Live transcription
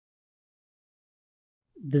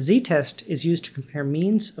The z-test is used to compare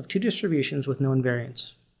means of two distributions with known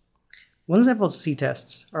variance. One-sample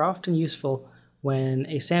z-tests are often useful when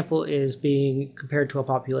a sample is being compared to a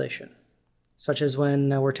population, such as when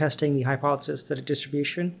we're testing the hypothesis that a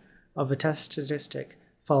distribution of a test statistic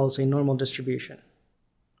follows a normal distribution.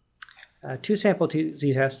 Two-sample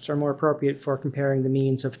z-tests are more appropriate for comparing the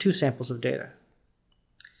means of two samples of data.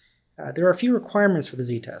 There are a few requirements for the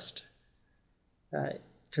z-test.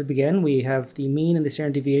 To begin, we have the mean and the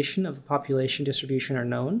standard deviation of the population distribution are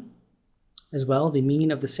known. As well, the mean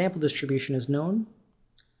of the sample distribution is known.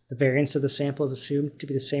 The variance of the sample is assumed to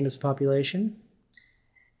be the same as the population.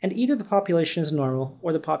 And either the population is normal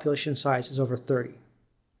or the population size is over 30.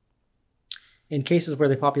 In cases where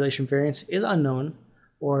the population variance is unknown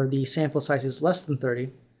or the sample size is less than 30,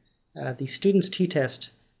 the student's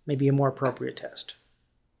t-test may be a more appropriate test.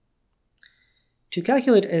 To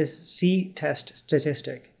calculate a z-test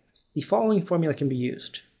statistic, the following formula can be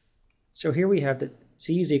used. So here we have that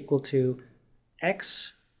z is equal to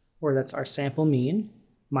x, or that's our sample mean,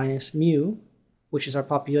 minus mu, which is our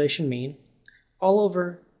population mean, all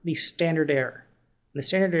over the standard error. And the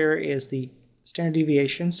standard error is the standard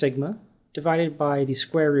deviation, sigma, divided by the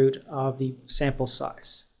square root of the sample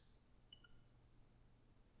size.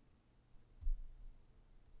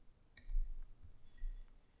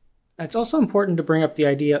 It's also important to bring up the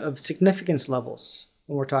idea of significance levels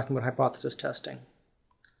when we're talking about hypothesis testing.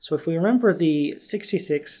 So if we remember the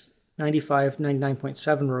 66, 95,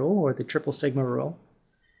 99.7 rule, or the triple sigma rule,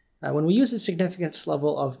 when we use a significance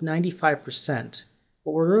level of 95%,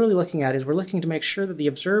 what we're really looking at is we're looking to make sure that the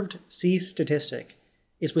observed z statistic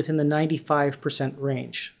is within the 95%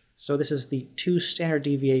 range. So this is the two standard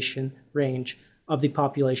deviation range of the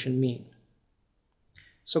population mean.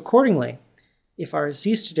 So accordingly, if our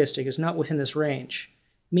z statistic is not within this range,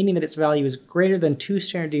 meaning that its value is greater than two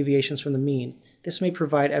standard deviations from the mean, this may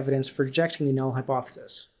provide evidence for rejecting the null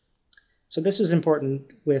hypothesis. So this is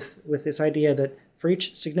important with this idea that for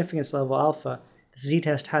each significance level alpha, the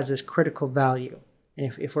z-test has this critical value.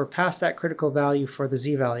 And if we're past that critical value for the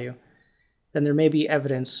z-value, then there may be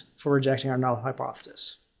evidence for rejecting our null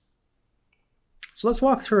hypothesis. So let's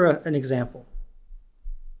walk through an example.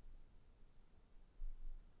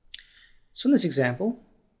 So in this example,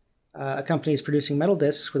 a company is producing metal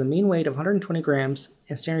discs with a mean weight of 120 grams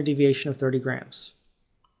and standard deviation of 30 grams.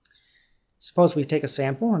 Suppose we take a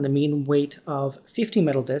sample and the mean weight of 50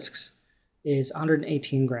 metal discs is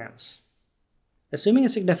 118 grams. Assuming a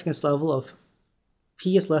significance level of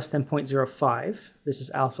p is less than 0.05, this is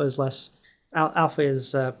alpha is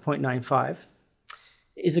 0.95,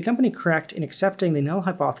 is the company correct in accepting the null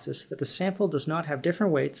hypothesis that the sample does not have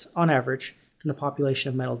different weights on average than the population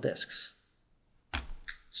of metal discs?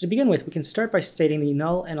 So to begin with, we can start by stating the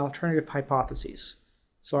null and alternative hypotheses.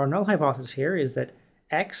 So our null hypothesis here is that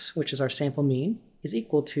x, which is our sample mean, is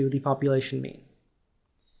equal to the population mean.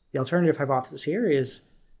 The alternative hypothesis here is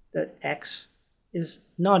that x is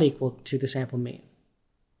not equal to the sample mean.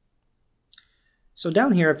 So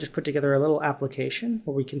down here I've just put together a little application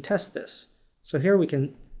where we can test this. So here we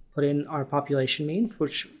can put in our population mean,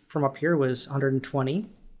 which from up here was 120,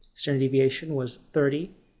 standard deviation was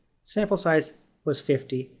 30, sample size was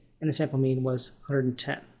 50, and the sample mean was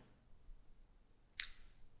 110.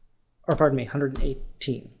 Or pardon me,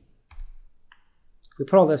 118. If we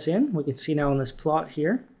put all this in, we can see now in this plot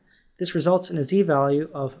here, this results in a z-value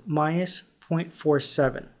of minus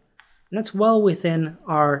 0.47. And that's well within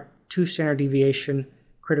our two standard deviation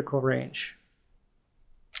critical range.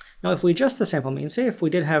 Now if we adjust the sample mean, say if we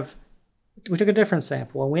took a different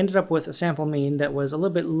sample and we ended up with a sample mean that was a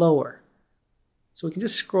little bit lower. So we can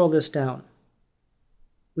just scroll this down.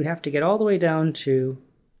 We'd have to get all the way down to,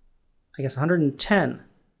 I guess, 110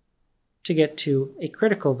 to get to a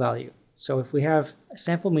critical value. So if we have a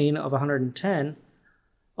sample mean of 110,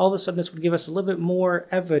 all of a sudden this would give us a little bit more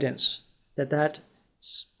evidence that that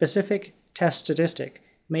specific test statistic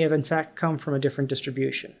may have in fact come from a different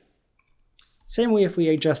distribution. Same way if we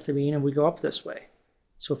adjust the mean and we go up this way.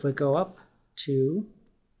 So if we go up to,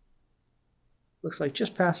 looks like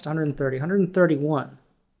just past 130, 131.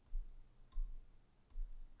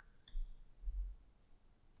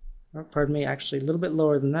 Or pardon me, actually a little bit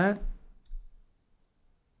lower than that,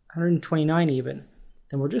 129 even,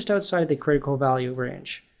 then we're just outside the critical value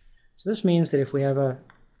range. So this means that if we have a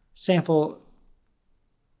sample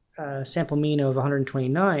mean of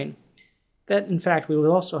 129, that in fact we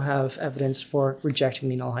will also have evidence for rejecting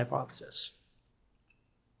the null hypothesis.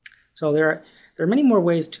 So there are many more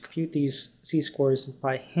ways to compute these z-scores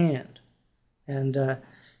by hand. And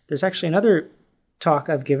there's actually another talk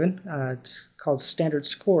I've given, it's called Standard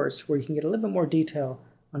Scores, where you can get a little bit more detail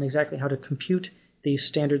on exactly how to compute these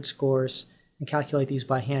standard scores and calculate these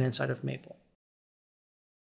by hand inside of Maple.